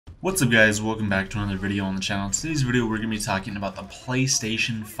What's up guys, welcome back to another video on the channel. In today's video we're going to be talking about the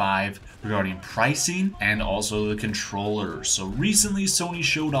PlayStation 5 regarding pricing and also the controller. So recently Sony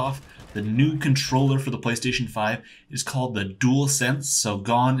showed off the new controller for the PlayStation 5. It's called the Dualsense. So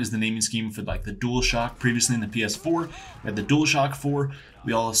gone is the naming scheme for like the DualShock. Previously in the PS4 we had the DualShock 4.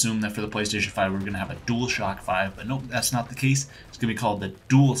 We all assumed that for the PlayStation 5 we're going to have a DualShock 5, but nope, that's not the case. It's going to be called the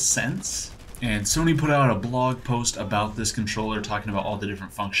Dualsense. And Sony put out a blog post about this controller talking about all the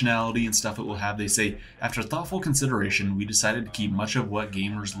different functionality and stuff it will have. They say, after thoughtful consideration, we decided to keep much of what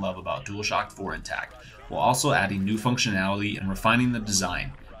gamers love about DualShock 4 intact, while also adding new functionality and refining the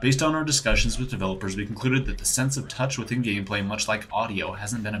design. Based on our discussions with developers, we concluded that the sense of touch within gameplay, much like audio,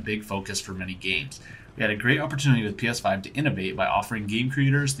 hasn't been a big focus for many games. We had a great opportunity with PS5 to innovate by offering game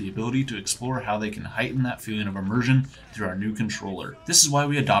creators the ability to explore how they can heighten that feeling of immersion through our new controller. This is why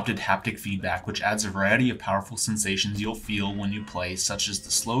we adopted haptic feedback, which adds a variety of powerful sensations you'll feel when you play, such as the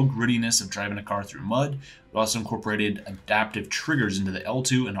slow grittiness of driving a car through mud. We also incorporated adaptive triggers into the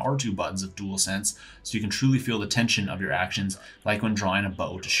L2 and R2 buttons of DualSense, so you can truly feel the tension of your actions, like when drawing a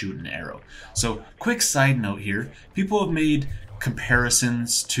bow to shoot an arrow. So, quick side note here, people have made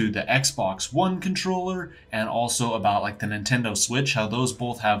comparisons to the Xbox One controller and also about like the Nintendo Switch, how those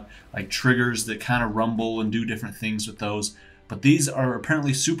both have like triggers that kind of rumble and do different things with those. But these are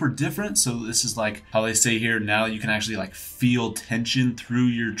apparently super different, so this is like how they say here, now you can actually like feel tension through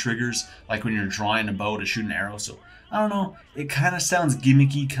your triggers, like when you're drawing a bow to shoot an arrow. So I don't know, it kind of sounds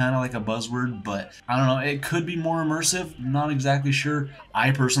gimmicky, kind of like a buzzword, but I don't know, it could be more immersive, not exactly sure.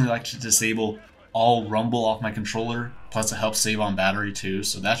 I personally like to disable all rumble off my controller, plus it helps save on battery too,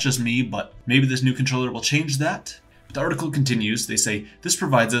 so that's just me, but maybe this new controller will change that. The article continues, they say, this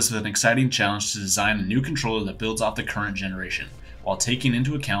provides us with an exciting challenge to design a new controller that builds off the current generation, while taking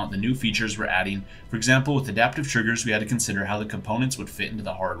into account the new features we're adding. For example, with adaptive triggers, we had to consider how the components would fit into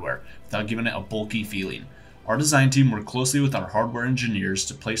the hardware, without giving it a bulky feeling. Our design team worked closely with our hardware engineers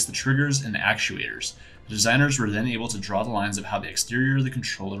to place the triggers and actuators. The designers were then able to draw the lines of how the exterior of the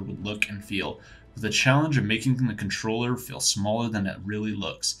controller would look and feel, with the challenge of making the controller feel smaller than it really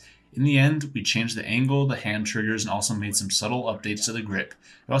looks. In the end, we changed the angle of the hand triggers and also made some subtle updates to the grip.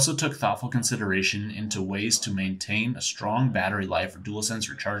 We also took thoughtful consideration into ways to maintain a strong battery life for DualSense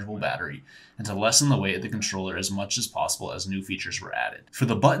rechargeable battery, and to lessen the weight of the controller as much as possible as new features were added. For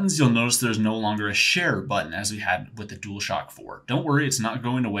the buttons, you'll notice there's no longer a share button as we had with the DualShock 4. Don't worry, it's not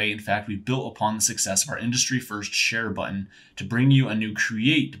going away. In fact, we built upon the success of our industry-first share button to bring you a new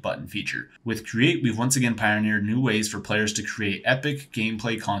create button feature. With create, we've once again pioneered new ways for players to create epic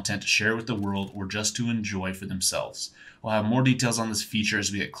gameplay content to share with the world or just to enjoy for themselves. We'll have more details on this feature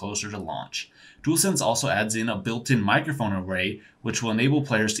as we get closer to launch. DualSense also adds in a built-in microphone array, which will enable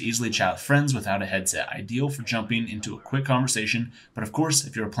players to easily chat with friends without a headset, ideal for jumping into a quick conversation, but of course,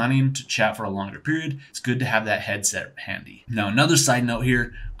 if you're planning to chat for a longer period, it's good to have that headset handy. Now, another side note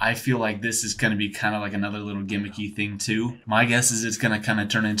here, I feel like this is going to be kind of like another little gimmicky thing too. My guess is it's going to kind of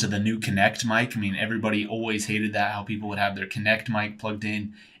turn into the new Kinect mic. I mean, everybody always hated that, how people would have their Kinect mic plugged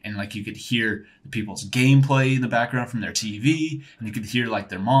in, and like you could hear the people's gameplay in the background from their TV, and you could hear like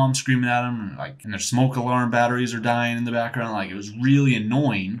their mom screaming at them, and their smoke alarm batteries are dying in the background. Like, it was really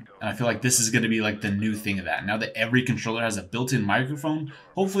annoying, and I feel like this is going to be like the new thing of that. Now that every controller has a built-in microphone,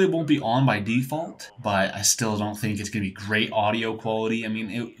 hopefully it won't be on by default, but I still don't think it's going to be great audio quality. I mean,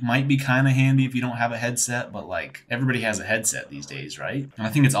 it might be kind of handy if you don't have a headset, but like, everybody has a headset these days, right? And I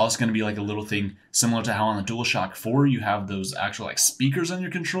think it's also going to be like a little thing similar to how on the DualShock 4 you have those actual like speakers on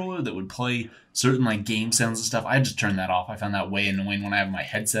your controller that would play certain like game sounds and stuff. I just turned that off. I found that way annoying when I have my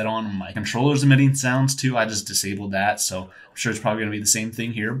headset on and my controller's emitting sounds too. I just disabled that, so I'm sure it's probably going to be the same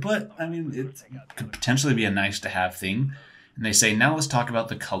thing here, but I mean, it could potentially be a nice to have thing. And they say, now let's talk about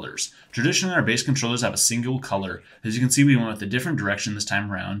the colors. Traditionally, our base controllers have a single color. As you can see, we went with a different direction this time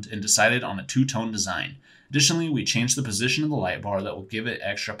around and decided on a two-tone design. Additionally, we changed the position of the light bar that will give it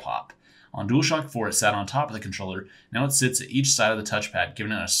extra pop. On DualShock 4, it sat on top of the controller. Now it sits at each side of the touchpad,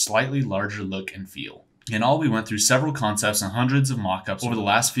 giving it a slightly larger look and feel. In all, we went through several concepts and hundreds of mock-ups over the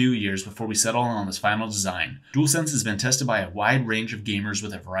last few years before we settled on this final design. DualSense has been tested by a wide range of gamers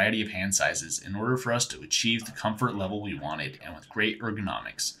with a variety of hand sizes in order for us to achieve the comfort level we wanted, and with great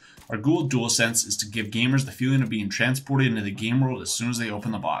ergonomics. Our goal with DualSense is to give gamers the feeling of being transported into the game world as soon as they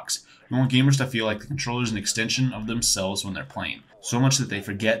open the box. We want gamers to feel like the controller is an extension of themselves when they're playing, so much that they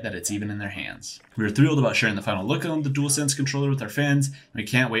forget that it's even in their hands. We are thrilled about sharing the final look on the DualSense controller with our fans, and we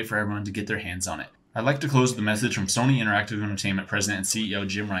can't wait for everyone to get their hands on it. I'd like to close with a message from Sony Interactive Entertainment President and CEO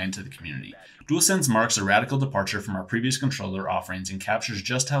Jim Ryan to the community. DualSense marks a radical departure from our previous controller offerings and captures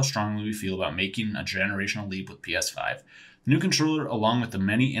just how strongly we feel about making a generational leap with PS5. The new controller, along with the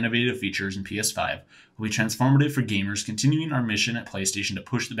many innovative features in PS5, will be transformative for gamers, continuing our mission at PlayStation to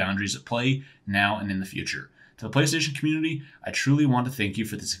push the boundaries of play now and in the future. To the PlayStation community, I truly want to thank you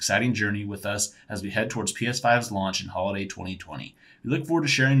for this exciting journey with us as we head towards PS5's launch in holiday 2020. We look forward to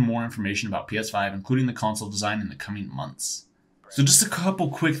sharing more information about PS5, including the console design, in the coming months. So just a couple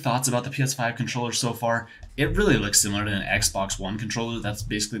quick thoughts about the PS5 controller so far. It really looks similar to an Xbox One controller. That's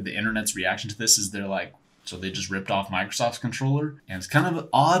basically the internet's reaction to this, is they're like, so they just ripped off Microsoft's controller. And it's kind of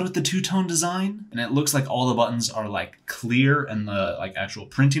odd with the two-tone design. And it looks like all the buttons are like clear and the like actual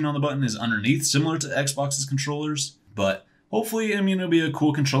printing on the button is underneath, similar to Xbox's controllers. But hopefully, I mean, it'll be a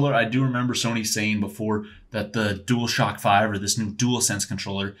cool controller. I do remember Sony saying before that the DualShock 5 or this new DualSense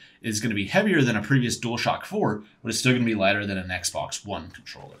controller is going to be heavier than a previous DualShock 4, but it's still going to be lighter than an Xbox One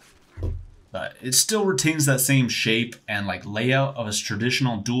controller. But it still retains that same shape and like layout of a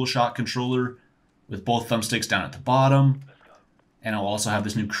traditional DualShock controller, with both thumbsticks down at the bottom. And it'll also have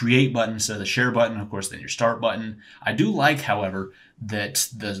this new create button instead of the share button, of course, then your start button. I do like, however, that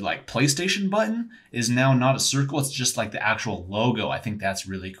the like PlayStation button is now not a circle, it's just like the actual logo. I think that's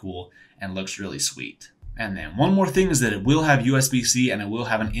really cool and looks really sweet. And then one more thing is that it will have USB-C and it will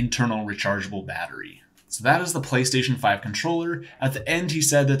have an internal rechargeable battery. So that is the PlayStation 5 controller. At the end, he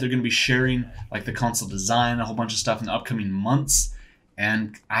said that they're going to be sharing like the console design, a whole bunch of stuff in the upcoming months.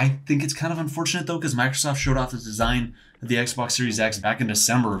 And I think it's kind of unfortunate though, because Microsoft showed off the design of the Xbox Series X back in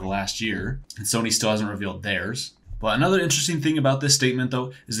December of last year, and Sony still hasn't revealed theirs. But another interesting thing about this statement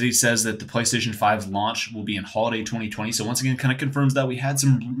though is that he says that the PlayStation 5's launch will be in holiday 2020. So once again, kind of confirms that we had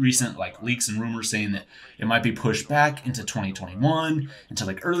some recent like leaks and rumors saying that it might be pushed back into 2021, into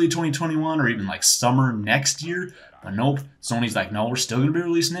like early 2021, or even like summer next year. But nope, Sony's like, no, we're still going to be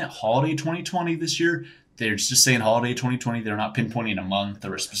releasing it holiday 2020 this year. They're just saying holiday 2020. They're not pinpointing a month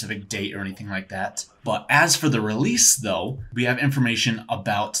or a specific date or anything like that. But as for the release, though, we have information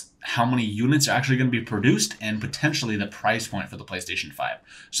about how many units are actually going to be produced and potentially the price point for the PlayStation 5.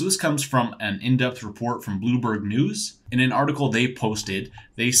 So this comes from an in-depth report from Bloomberg News. In an article they posted,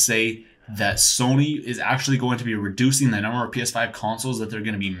 they say that Sony is actually going to be reducing the number of PS5 consoles that they're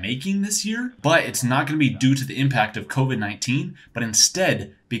going to be making this year, but it's not going to be due to the impact of COVID-19, but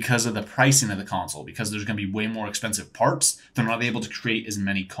instead because of the pricing of the console, because there's going to be way more expensive parts. They're not able to create as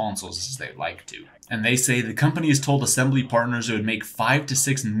many consoles as they'd like to. And they say the company has told assembly partners it would make 5 to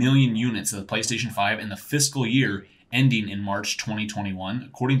 6 million units of the PlayStation 5 in the fiscal year ending in March 2021,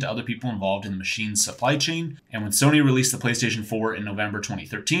 according to other people involved in the machine's supply chain. And when Sony released the PlayStation 4 in November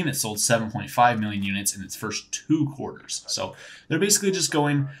 2013, it sold 7.5 million units in its first 2 quarters. So they're basically just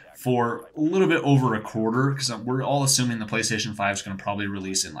going for a little bit over a quarter, because we're all assuming the PlayStation 5 is going to probably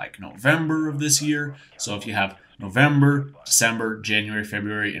release in like November of this year. So if you have November, December, January,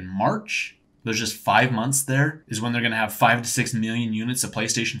 February, and March, there's just 5 months there is when they're going to have 5 to 6 million units of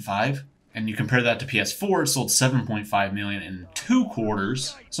PlayStation 5. And you compare that to PS4, it sold 7.5 million in 2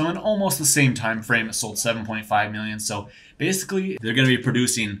 quarters. So in almost the same time frame, it sold 7.5 million. So basically, they're going to be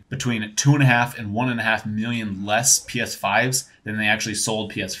producing between 2.5 and 1.5 million less PS5s than they actually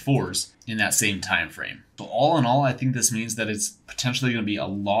sold PS4s in that same time frame. So all in all, I think this means that it's potentially going to be a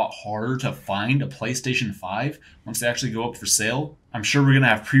lot harder to find a PlayStation 5 once they actually go up for sale. I'm sure we're going to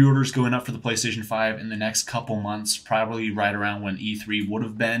have pre-orders going up for the PlayStation 5 in the next couple months, probably right around when E3 would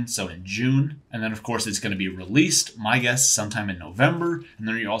have been, so in June. And then, of course, it's going to be released, my guess, sometime in November. And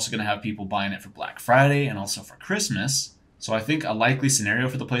then you're also going to have people buying it for Black Friday and also for Christmas. So I think a likely scenario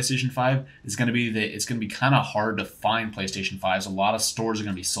for the PlayStation 5 is going to be that it's going to be kind of hard to find PlayStation 5s. A lot of stores are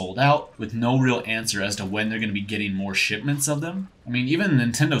going to be sold out with no real answer as to when they're going to be getting more shipments of them. I mean, even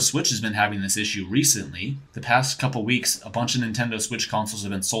Nintendo Switch has been having this issue recently. The past couple weeks, a bunch of Nintendo Switch consoles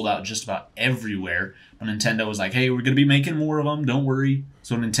have been sold out just about everywhere. But Nintendo was like, hey, we're going to be making more of them, don't worry.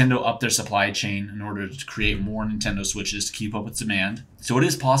 So Nintendo upped their supply chain in order to create more Nintendo Switches to keep up with demand. So it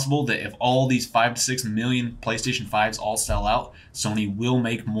is possible that if all these 5 to 6 million PlayStation 5s all sell out, Sony will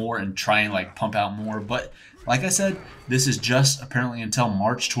make more and try and like pump out more. But like I said, this is just apparently until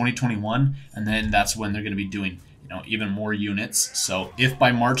March 2021, and then that's when they're going to be doing even more units. So if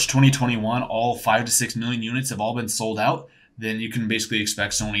by March 2021 all 5 to 6 million units have all been sold out, then you can basically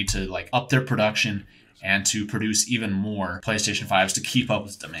expect Sony to like up their production and to produce even more PlayStation 5s to keep up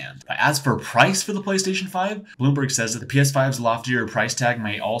with demand. But as for price for the PlayStation 5, Bloomberg says that the PS5's loftier price tag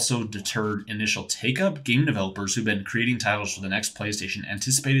may also deter initial take-up. Game developers who've been creating titles for the next PlayStation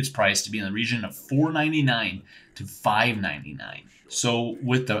anticipate its price to be in the region of $499 to $599. So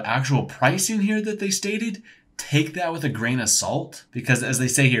with the actual pricing here that they stated, take that with a grain of salt, because as they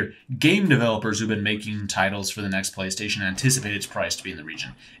say here, game developers who've been making titles for the next PlayStation anticipate its price to be in the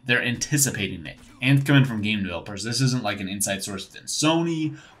region. They're anticipating it, and coming from game developers. This isn't like an inside source within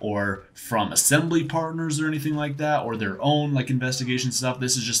Sony or from assembly partners or anything like that, or their own like investigation stuff.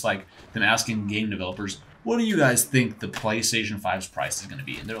 This is just like them asking game developers, what do you guys think the PlayStation 5's price is going to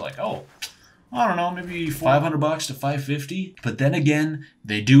be? And they're like, oh, I don't know, maybe $500 to $550. But then again,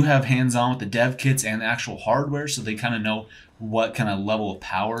 they do have hands-on with the dev kits and the actual hardware, so they kind of know what kind of level of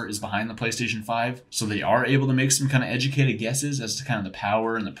power is behind the PlayStation 5. So they are able to make some kind of educated guesses as to kind of the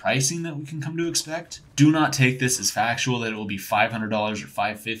power and the pricing that we can come to expect. Do not take this as factual that it will be $500 or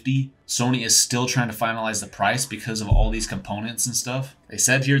 $550. Sony is still trying to finalize the price because of all these components and stuff. They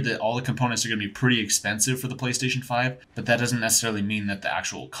said here that all the components are going to be pretty expensive for the PlayStation 5, but that doesn't necessarily mean that the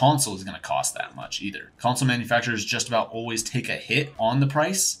actual console is going to cost that much either. Console manufacturers just about always take a hit on the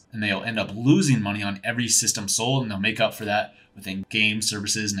price, and they'll end up losing money on every system sold, and they'll make up for that within game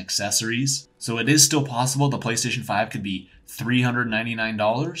services and accessories. So it is still possible the PlayStation 5 could be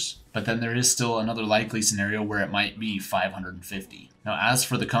 $399, but then there is still another likely scenario where it might be $550. Now, as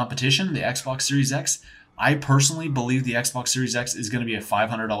for the competition, the Xbox Series X, I personally believe the Xbox Series X is going to be a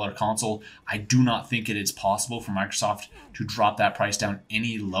 $500 console. I do not think it is possible for Microsoft to drop that price down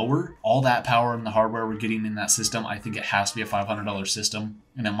any lower. All that power and the hardware we're getting in that system, I think it has to be a $500 system.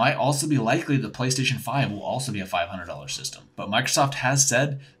 And it might also be likely the PlayStation 5 will also be a $500 system. But Microsoft has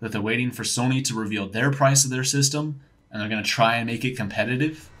said that they're waiting for Sony to reveal their price of their system, and they're going to try and make it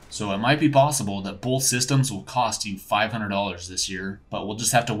competitive. So it might be possible that both systems will cost you $500 this year, but we'll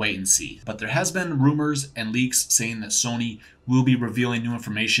just have to wait and see. But there has been rumors and leaks saying that Sony will be revealing new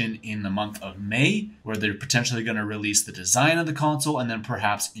information in the month of May, where they're potentially going to release the design of the console, and then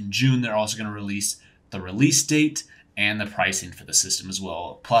perhaps in June they're also going to release the release date and the pricing for the system as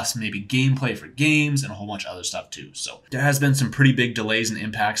well, plus maybe gameplay for games and a whole bunch of other stuff too. So there has been some pretty big delays and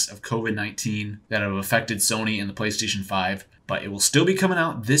impacts of COVID-19 that have affected Sony and the PlayStation 5, but it will still be coming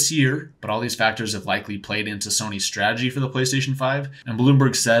out this year. But all these factors have likely played into Sony's strategy for the PlayStation 5, and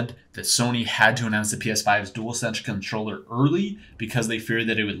Bloomberg said that Sony had to announce the PS5's Dualsense controller early because they feared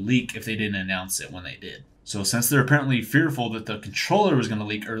that it would leak if they didn't announce it when they did. So since they're apparently fearful that the controller was going to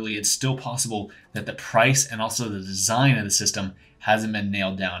leak early, it's still possible that the price and also the design of the system hasn't been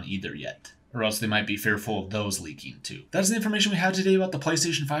nailed down either yet. Or else they might be fearful of those leaking too. That's the information we have today about the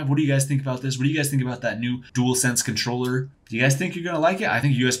PlayStation 5. What do you guys think about this? What do you guys think about that new DualSense controller? Do you guys think you're going to like it? I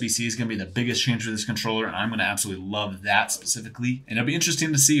think USB-C is going to be the biggest change for this controller, and I'm going to absolutely love that specifically. And it'll be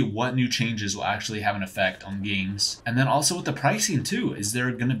interesting to see what new changes will actually have an effect on games. And then also with the pricing too. Is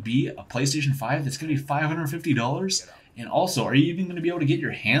there going to be a PlayStation 5 that's going to be $550? And also, are you even going to be able to get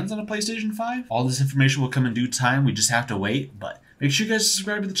your hands on a PlayStation 5? All this information will come in due time. We just have to wait, but make sure you guys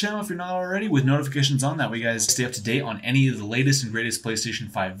subscribe to the channel if you're not already with notifications on. That way you guys stay up to date on any of the latest and greatest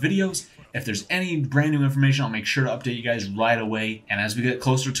PlayStation 5 videos. If there's any brand new information, I'll make sure to update you guys right away. And as we get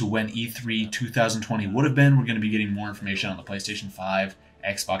closer to when E3 2020 would have been, we're going to be getting more information on the PlayStation 5,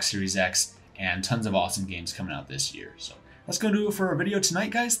 Xbox Series X, and tons of awesome games coming out this year. So that's going to do it for our video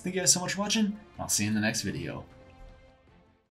tonight, guys. Thank you guys so much for watching. I'll see you in the next video.